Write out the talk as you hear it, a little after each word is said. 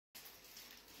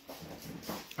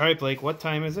All right, Blake, what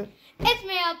time is it? It's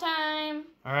mail time.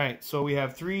 All right, so we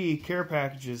have 3 care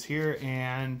packages here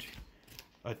and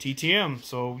a TTM.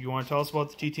 So you want to tell us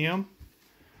about the TTM?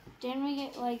 Didn't we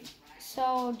get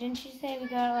didn't you say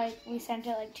we sent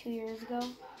it 2 years ago?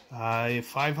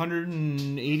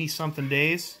 580 something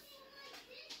days.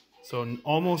 So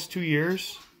almost 2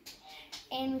 years.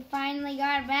 And we finally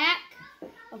got it back.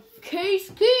 Case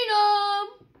Keenum.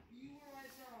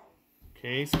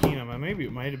 Case Keenum. Maybe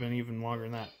it might have been even longer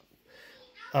than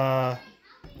that.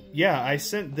 Yeah, I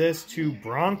sent this to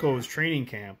Broncos training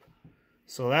camp.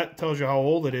 So that tells you how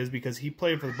old it is because he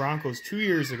played for the Broncos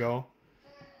 2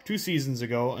 seasons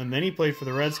ago, and then he played for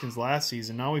the Redskins last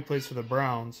season. Now he plays for the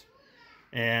Browns.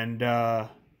 And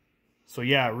so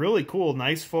yeah, really cool.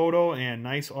 Nice photo and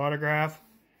nice autograph.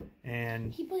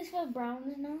 And he plays for the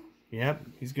Browns now? Yep,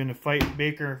 he's going to fight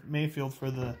Baker Mayfield for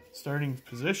the starting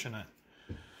position.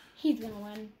 He's going to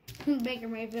win. Baker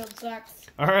Mayfield sucks.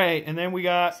 All right, and then we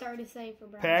got sorry to say for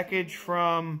Browns package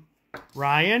from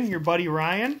Ryan, your buddy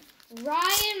Ryan.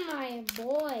 Ryan, my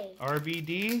boy.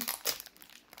 RVD.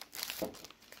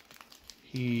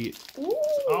 He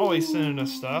always sending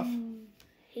us stuff.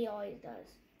 He always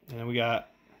does. And then we got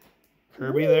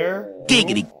Kirby there.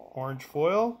 Giggity. Orange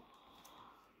foil.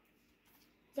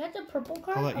 Is that the purple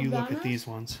card? I'll let you look at these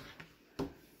ones.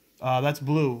 That's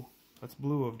blue. That's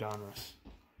blue of Donruss.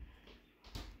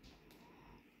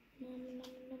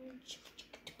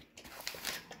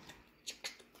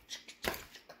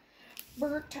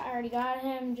 Bert, I already got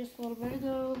him just a little bit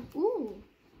ago. Ooh.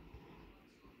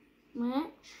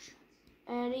 Mitch,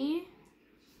 Eddie,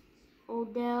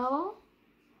 Odell,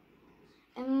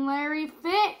 and Larry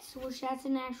Fitz, which that's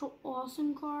an actual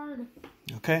awesome card.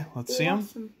 Okay, let's see them.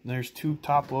 There's 2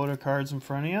 top-loaded cards in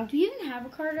front of you. Do you even have a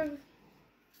card of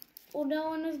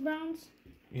Odell and his Browns?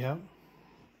 Yep.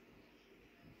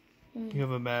 You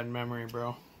have a bad memory,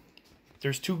 bro.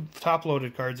 There's 2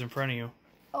 top-loaded cards in front of you.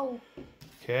 Oh.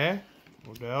 Okay.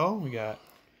 Odell. We got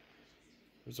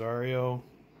Rosario,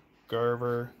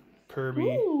 Garver, Kirby.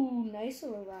 Ooh, nice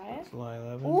little riot. July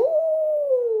 11. Ooh.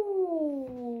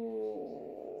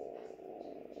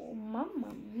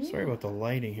 Mamma mia. Sorry about the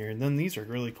lighting here. And then these are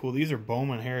really cool. These are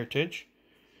Bowman Heritage.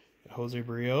 Jose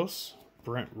Barrios,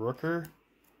 Brent Rooker,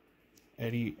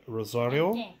 Eddie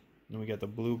Rosario. Okay. Then we got the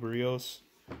blue Barrios.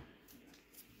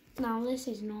 Now this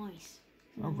is nice.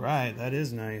 All right, that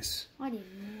is nice. What is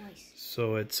nice?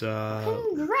 So it's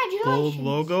Congratulations. gold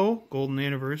logo, golden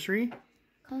anniversary,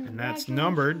 and that's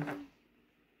numbered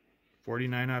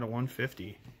 49 out of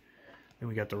 150. Then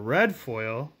we got the red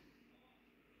foil,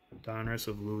 Donruss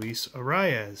of Luis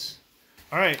Arias.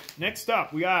 All right, next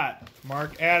up we got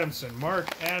Mark Adamson. Mark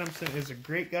Adamson is a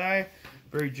great guy,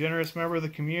 very generous member of the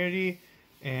community,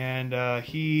 and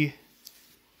he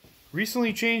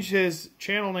recently changed his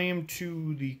channel name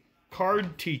to the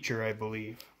Card Teacher, I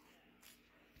believe.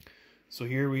 So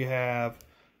here we have,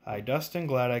 hi Dustin,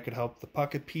 glad I could help the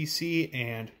Puckett PC,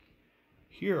 and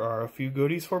here are a few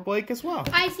goodies for Blake as well.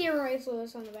 I see a Royce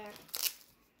Lewis on the back.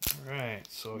 Alright,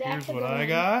 so here's what I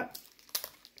got.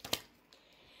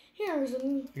 Here's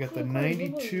I got the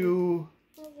 92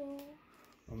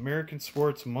 American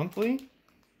Sports Monthly.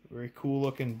 Very cool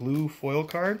looking blue foil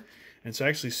card. And it's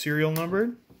actually serial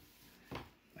numbered.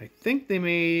 I think they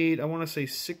made, I want to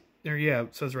say yeah,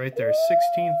 it says right there,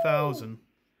 16,000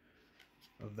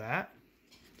 of that.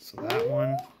 So that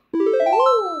one.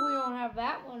 Ooh, we don't have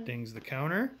that one. Dings the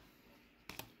counter.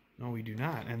 No, we do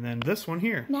not. And then this one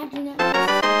here.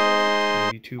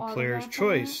 92 Player's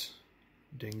Choice.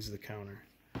 Dings the counter.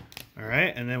 All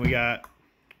right, and then we got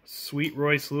Sweet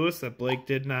Royce Lewis that Blake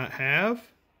did not have.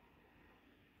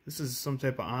 This is some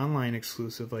type of online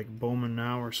exclusive like Bowman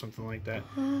Now or something like that.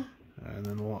 And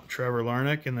then Trevor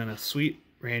Larnach, and then a sweet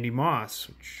Randy Moss,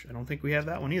 which I don't think we have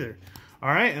that one either. All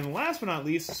right, and last but not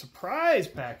least, a surprise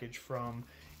package from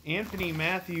Anthony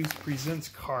Matthews Presents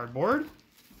Cardboard.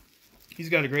 He's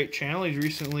got a great channel. He's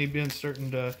recently been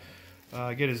starting to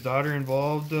get his daughter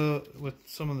involved with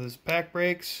some of his pack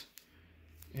breaks.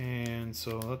 And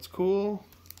so that's cool.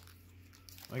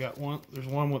 I got one. There's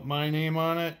one with my name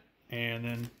on it. And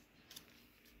then...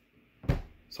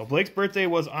 So Blake's birthday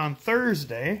was on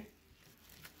Thursday.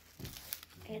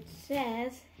 It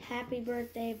says, happy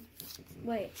birthday,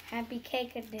 happy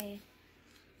cake a day,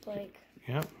 Blake.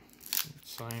 Yep,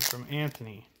 signed from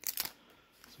Anthony.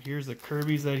 So here's the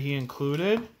Kirby's that he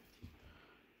included.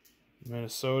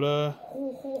 Minnesota,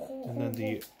 and then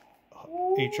the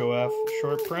HOF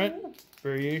short print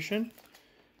variation,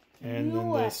 and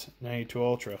then this 92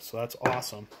 Ultra, so that's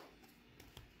awesome.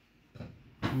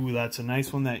 Ooh, that's a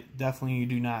nice one that definitely you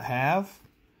do not have.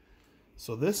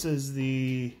 So this is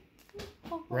the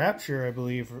Rapture, I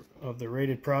believe, of the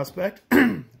rated prospect,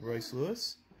 Royce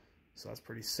Lewis. So that's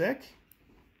pretty sick.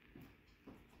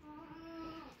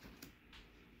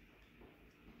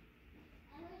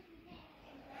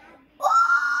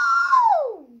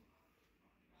 Oh!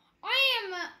 I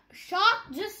am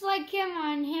shocked, just like him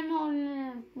on him holding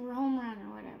a home run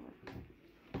or whatever.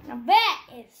 Now that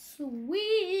is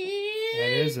sweet.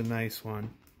 That is a nice one.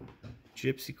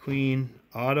 Gypsy Queen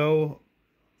auto.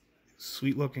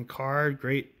 Sweet looking card.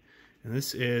 Great. And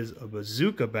this is a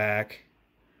bazooka back.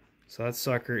 So that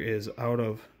sucker is out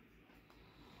of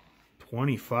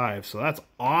 25. So that's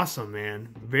awesome, man.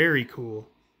 Very cool.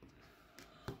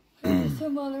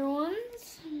 Some other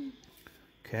ones.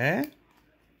 Okay.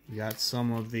 We got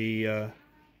some of the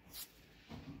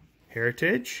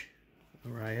Heritage.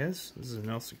 Arias. This is a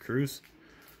Nelson Cruz.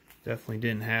 Definitely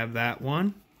didn't have that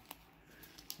one.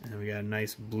 And we got a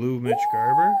nice blue Mitch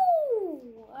Garver. Ooh,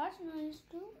 that's nice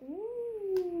too.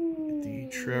 Ooh. The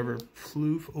Trevor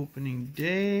Plouffe opening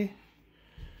day.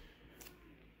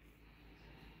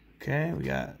 Okay, we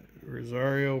got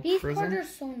Rosario These Prisoner. cards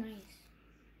are so nice.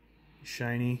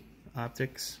 Shiny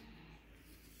optics.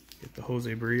 Get the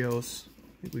Jose Barrios.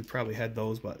 I think we probably had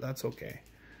those, but that's okay.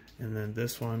 And then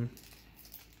this one.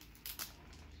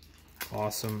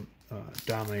 Awesome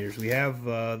Dominators. We have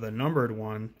the numbered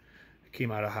one. It came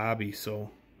out of Hobby,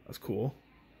 so that's cool.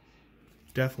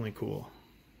 Definitely cool.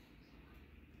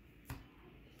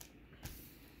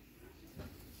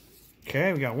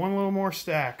 Okay, we got one little more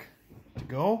stack to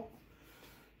go.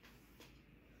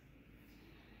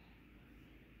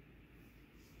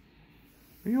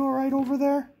 Are you all right over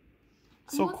there?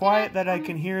 So quiet that I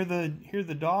can hear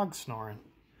the dog snoring.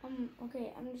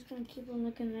 Okay, I'm just gonna keep on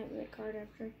looking at the card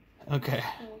after. Okay.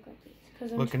 I look at these,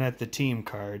 cause Looking at the team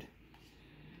card.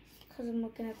 Because I'm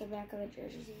looking at the back of the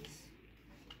jerseys.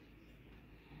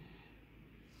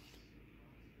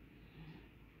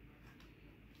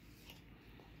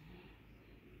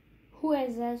 Who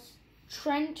is this?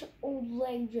 Trent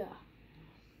Oleja.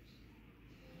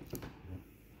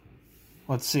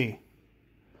 Let's see.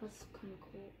 That's kind of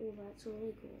cool. Oh, that's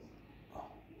really cool.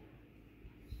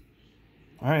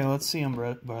 All right, let's see him,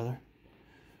 brother.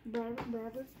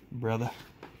 Brother.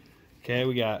 Okay,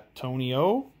 we got Tony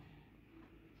O.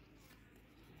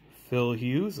 Phil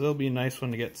Hughes. That'll be a nice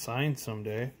one to get signed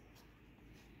someday.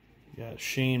 We got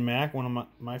Shane Mack, one of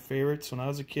my favorites when I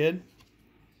was a kid.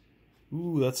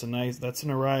 Ooh, that's an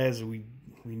Arias we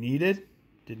needed.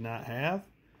 Did not have.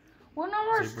 What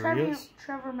number is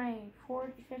Trevor May?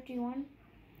 451?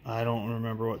 I don't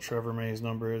remember what Trevor May's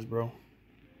number is, bro.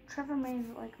 Trevor May's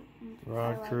like...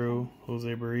 Rod Crew,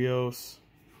 Jose Barrios,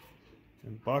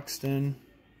 and Buxton,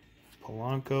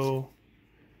 Polanco,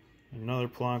 another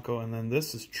Polanco, and then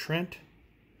this is Trent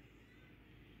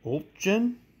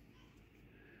Oltgen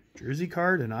jersey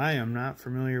card, and I am not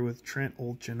familiar with Trent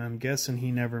Oltgen. I'm guessing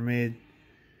he never made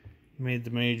the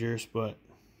majors, but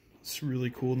it's really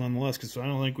cool nonetheless, because I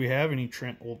don't think we have any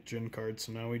Trent Oltgen cards,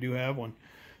 so now we do have one.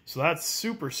 So that's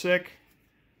super sick.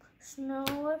 Snow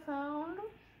I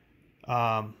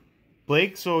found.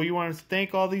 Blake, so you want to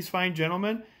thank all these fine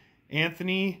gentlemen,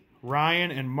 Anthony,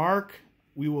 Ryan, and Mark.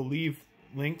 We will leave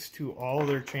links to all of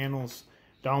their channels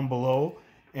down below,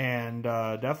 and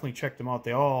definitely check them out.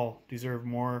 They all deserve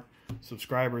more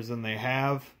subscribers than they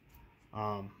have.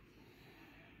 But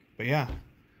yeah.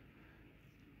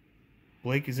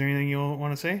 Blake, is there anything you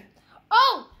want to say?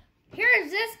 Oh,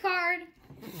 here's this card.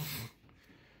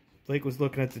 Blake was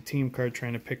looking at the team card,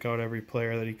 trying to pick out every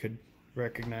player that he could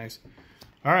recognize.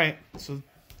 All right, so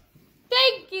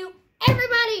thank you,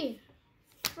 everybody,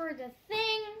 for the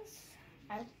things.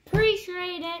 I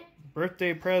appreciate it.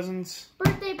 Birthday presents.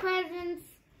 Birthday presents.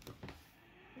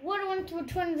 Would have went to a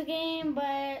Twins game,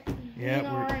 but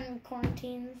yeah, we're in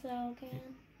quarantine, so okay.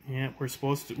 Yeah,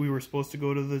 we were supposed to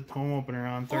go to the home opener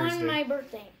on Thursday. On my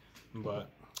birthday. But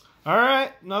all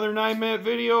right, another 9-minute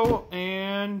video,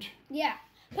 and yeah.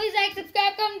 Please like,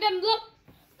 subscribe, comment down below.